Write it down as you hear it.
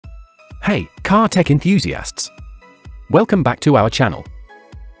Hey, car tech enthusiasts! Welcome back to our channel.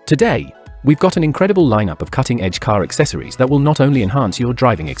 Today, we've got an incredible lineup of cutting-edge car accessories that will not only enhance your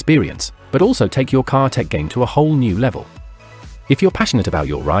driving experience, but also take your car tech game to a whole new level. If you're passionate about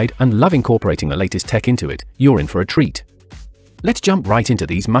your ride and love incorporating the latest tech into it, you're in for a treat. Let's jump right into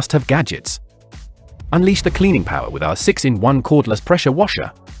these must-have gadgets. Unleash the cleaning power with our 6-in-1 cordless pressure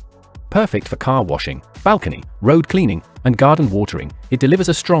washer. Perfect for car washing, balcony, road cleaning, and garden watering, it delivers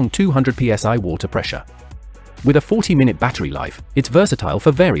a strong 200 psi water pressure. With a 40-minute battery life, it's versatile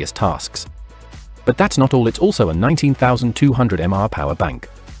for various tasks. But that's not all, it's also a 19,200 mAh power bank,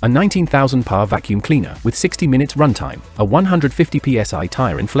 a 19,000 PAR vacuum cleaner with 60 minutes runtime, a 150 psi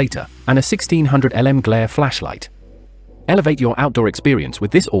tire inflator, and a 1600 LM glare flashlight. Elevate your outdoor experience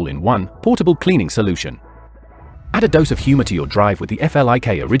with this all-in-one, portable cleaning solution. Add a dose of humor to your drive with the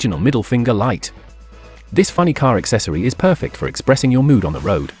FLIK Original Middle Finger Light. This funny car accessory is perfect for expressing your mood on the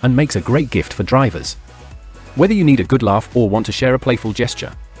road and makes a great gift for drivers. Whether you need a good laugh or want to share a playful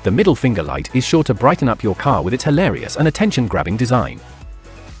gesture, the middle finger light is sure to brighten up your car with its hilarious and attention-grabbing design.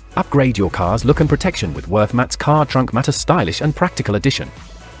 Upgrade your car's look and protection with Worth Matt's Car Trunk Matter Stylish and Practical Edition.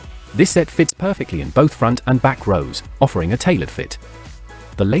 This set fits perfectly in both front and back rows, offering a tailored fit.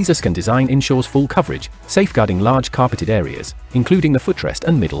 The laserscan design ensures full coverage, safeguarding large carpeted areas, including the footrest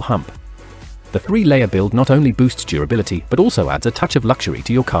and middle hump. The 3-layer build not only boosts durability but also adds a touch of luxury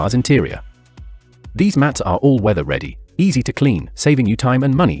to your car's interior. These mats are all-weather ready, easy to clean, saving you time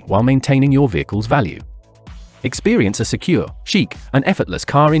and money while maintaining your vehicle's value. Experience a secure, chic, and effortless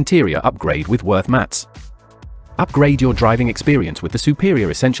car interior upgrade with Worth Mats. Upgrade your driving experience with the superior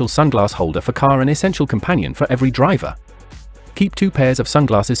Essential Sunglass Holder for car, an essential companion for every driver. Keep 2 pairs of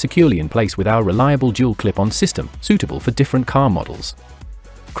sunglasses securely in place with our reliable dual clip-on system, suitable for different car models.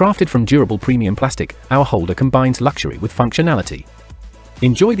 Crafted from durable premium plastic, our holder combines luxury with functionality.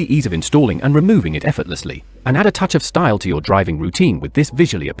 Enjoy the ease of installing and removing it effortlessly, and add a touch of style to your driving routine with this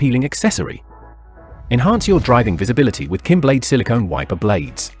visually appealing accessory. Enhance your driving visibility with Kimblade silicone wiper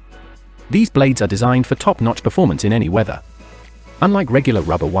blades. These blades are designed for top-notch performance in any weather. Unlike regular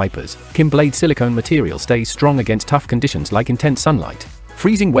rubber wipers, Kimblade silicone material stays strong against tough conditions like intense sunlight,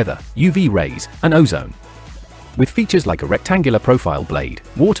 freezing weather, UV rays, and ozone. With features like a rectangular profile blade,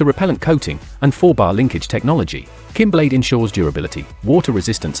 water-repellent coating, and 4-bar linkage technology, Kimblade ensures durability, water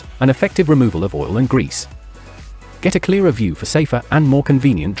resistance, and effective removal of oil and grease. Get a clearer view for safer and more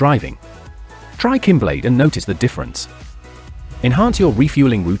convenient driving. Try Kimblade and notice the difference. Enhance your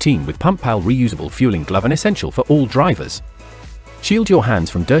refueling routine with PumpPal reusable fueling glove, an essential for all drivers. Shield your hands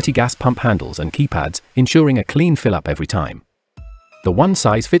from dirty gas pump handles and keypads, ensuring a clean fill-up every time. The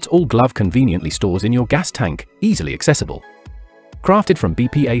one-size-fits-all glove conveniently stores in your gas tank, easily accessible. Crafted from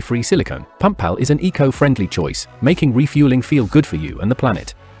BPA-free silicone, PumpPal is an eco-friendly choice, making refueling feel good for you and the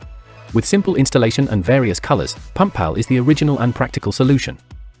planet. With simple installation and various colors, PumpPal is the original and practical solution.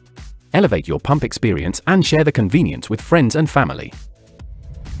 Elevate your pump experience and share the convenience with friends and family.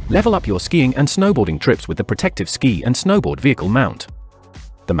 Level up your skiing and snowboarding trips with the protective ski and snowboard vehicle mount.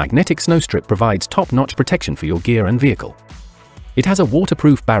 The magnetic snow strip provides top-notch protection for your gear and vehicle. It has a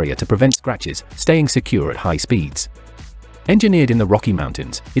waterproof barrier to prevent scratches, staying secure at high speeds. Engineered in the Rocky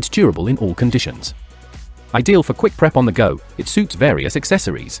Mountains, it's durable in all conditions. Ideal for quick prep on the go, it suits various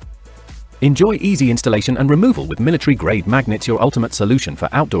accessories. Enjoy easy installation and removal with military-grade magnets, your ultimate solution for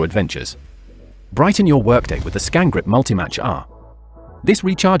outdoor adventures. Brighten your workday with the ScanGrip Multimatch R. This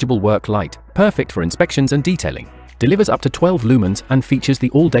rechargeable work light, perfect for inspections and detailing, delivers up to 12 lumens and features the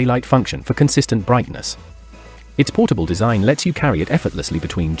all-daylight function for consistent brightness. Its portable design lets you carry it effortlessly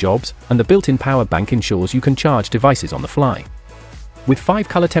between jobs, and the built-in power bank ensures you can charge devices on the fly. With 5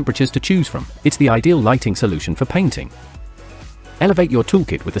 color temperatures to choose from, it's the ideal lighting solution for painting. Elevate your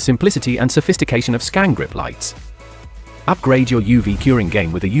toolkit with the simplicity and sophistication of ScanGrip lights. Upgrade your UV curing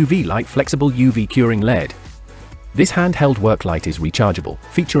game with a UV Light Flexible UV Curing LED. This handheld work light is rechargeable,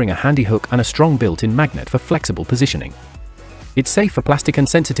 featuring a handy hook and a strong built-in magnet for flexible positioning. It's safe for plastic and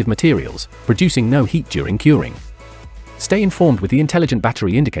sensitive materials, producing no heat during curing. Stay informed with the intelligent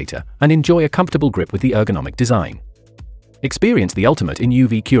battery indicator and enjoy a comfortable grip with the ergonomic design. Experience the ultimate in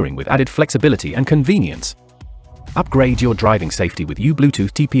UV curing with added flexibility and convenience. Upgrade your driving safety with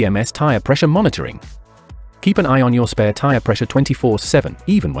U-Bluetooth TPMS tire pressure monitoring. Keep an eye on your spare tire pressure 24/7,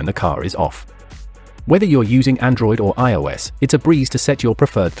 even when the car is off. Whether you're using Android or iOS, it's a breeze to set your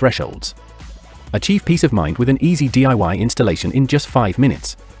preferred thresholds. Achieve peace of mind with an easy DIY installation in just 5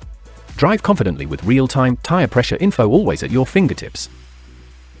 minutes. Drive confidently with real-time tire pressure info always at your fingertips.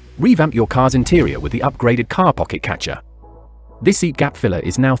 Revamp your car's interior with the upgraded Car Pocket Catcher. This seat gap filler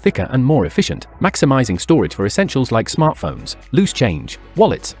is now thicker and more efficient, maximizing storage for essentials like smartphones, loose change,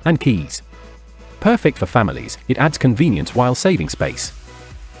 wallets, and keys. Perfect for families, it adds convenience while saving space.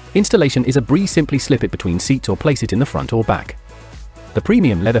 Installation is a breeze, simply slip it between seats or place it in the front or back. The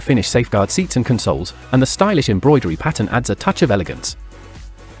premium leather finish safeguards seats and consoles, and the stylish embroidery pattern adds a touch of elegance.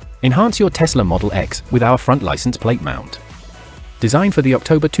 Enhance your Tesla Model X with our front license plate mount. Designed for the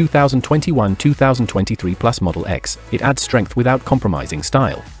October 2021-2023 Plus Model X, it adds strength without compromising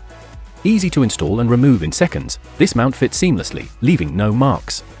style. Easy to install and remove in seconds, this mount fits seamlessly, leaving no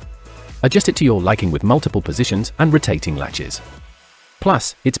marks. Adjust it to your liking with multiple positions and rotating latches.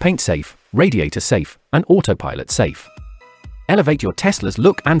 Plus, it's paint safe, radiator safe, and autopilot safe. Elevate your Tesla's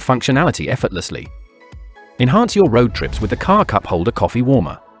look and functionality effortlessly. Enhance your road trips with the Car Cup Holder Coffee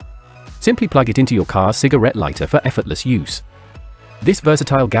Warmer. Simply plug it into your car's cigarette lighter for effortless use. This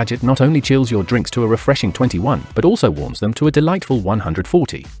versatile gadget not only chills your drinks to a refreshing 21, but also warms them to a delightful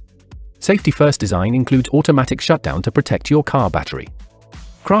 140. Safety-first design includes automatic shutdown to protect your car battery.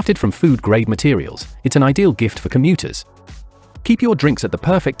 Crafted from food-grade materials, it's an ideal gift for commuters. Keep your drinks at the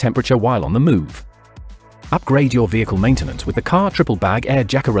perfect temperature while on the move. Upgrade your vehicle maintenance with the Car Triple Bag Air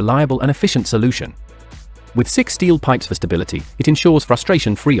Jack, a reliable and efficient solution. With 6 steel pipes for stability, it ensures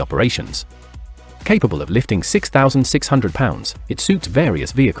frustration-free operations. Capable of lifting 6,600 pounds, it suits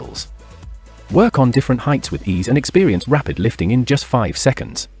various vehicles. Work on different heights with ease and experience rapid lifting in just 5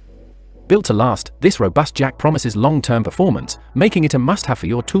 seconds. Built to last, this robust jack promises long-term performance, making it a must-have for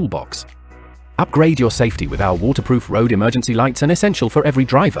your toolbox. Upgrade your safety with our waterproof road emergency lights, an essential for every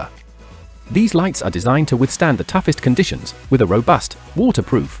driver. These lights are designed to withstand the toughest conditions, with a robust,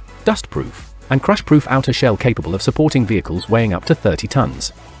 waterproof, dustproof, and crush-proof outer shell capable of supporting vehicles weighing up to 30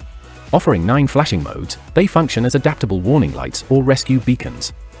 tons. Offering 9 flashing modes, they function as adaptable warning lights or rescue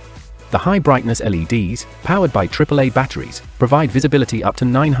beacons. The high-brightness LEDs, powered by AAA batteries, provide visibility up to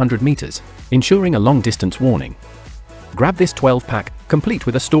 900 meters, ensuring a long-distance warning. Grab this 12-pack, complete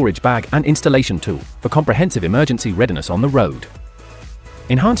with a storage bag and installation tool, for comprehensive emergency readiness on the road.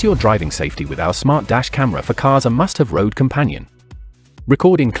 Enhance your driving safety with our Smart Dash camera for cars, a must-have road companion.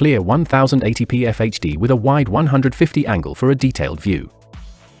 Record in clear 1080p FHD with a wide 150 angle for a detailed view.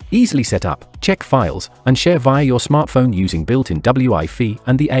 Easily set up, check files, and share via your smartphone using built-in Wi-Fi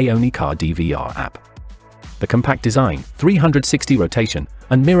and the AONI Car DVR app. The compact design, 360 rotation,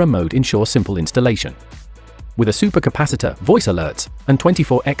 and mirror mode ensure simple installation. With a supercapacitor, voice alerts, and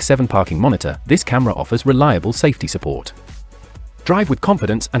 24/7 parking monitor, this camera offers reliable safety support. Drive with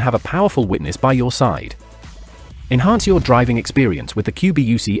confidence and have a powerful witness by your side. Enhance your driving experience with the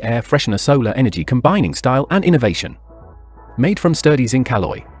QBUC Air Freshener Solar Energy, combining style and innovation. Made from sturdy zinc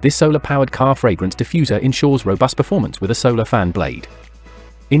alloy, this solar-powered car fragrance diffuser ensures robust performance with a solar fan blade.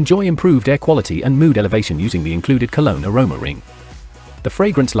 Enjoy improved air quality and mood elevation using the included cologne aroma ring. The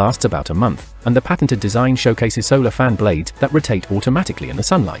fragrance lasts about a month, and the patented design showcases solar fan blades that rotate automatically in the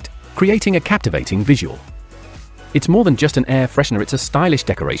sunlight, creating a captivating visual. It's more than just an air freshener, it's a stylish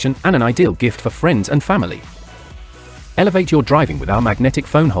decoration and an ideal gift for friends and family. Elevate your driving with our magnetic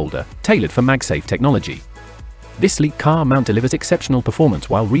phone holder, tailored for MagSafe technology. This sleek car mount delivers exceptional performance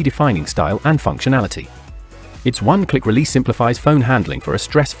while redefining style and functionality. Its one-click release simplifies phone handling for a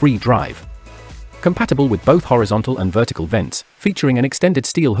stress-free drive. Compatible with both horizontal and vertical vents, featuring an extended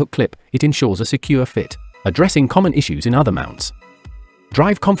steel hook clip, it ensures a secure fit, addressing common issues in other mounts.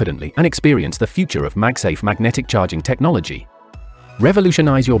 Drive confidently and experience the future of MagSafe magnetic charging technology.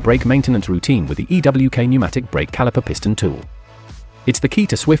 Revolutionize your brake maintenance routine with the EWK pneumatic brake caliper piston tool. It's the key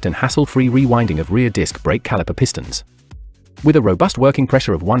to swift and hassle-free rewinding of rear disc brake caliper pistons. With a robust working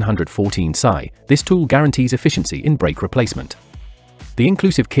pressure of 114 psi, this tool guarantees efficiency in brake replacement. The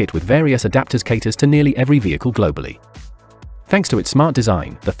inclusive kit with various adapters caters to nearly every vehicle globally. Thanks to its smart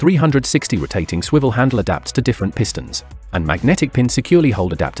design, the 360 rotating swivel handle adapts to different pistons, and magnetic pins securely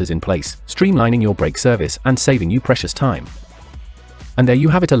hold adapters in place, streamlining your brake service and saving you precious time. And there you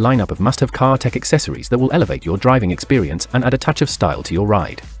have it, a lineup of must-have car tech accessories that will elevate your driving experience and add a touch of style to your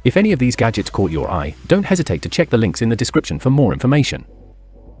ride. If any of these gadgets caught your eye, don't hesitate to check the links in the description for more information.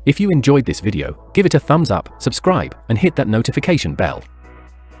 If you enjoyed this video, give it a thumbs up, subscribe, and hit that notification bell.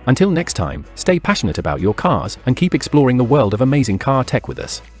 Until next time, stay passionate about your cars and keep exploring the world of amazing car tech with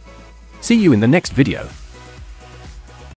us. See you in the next video.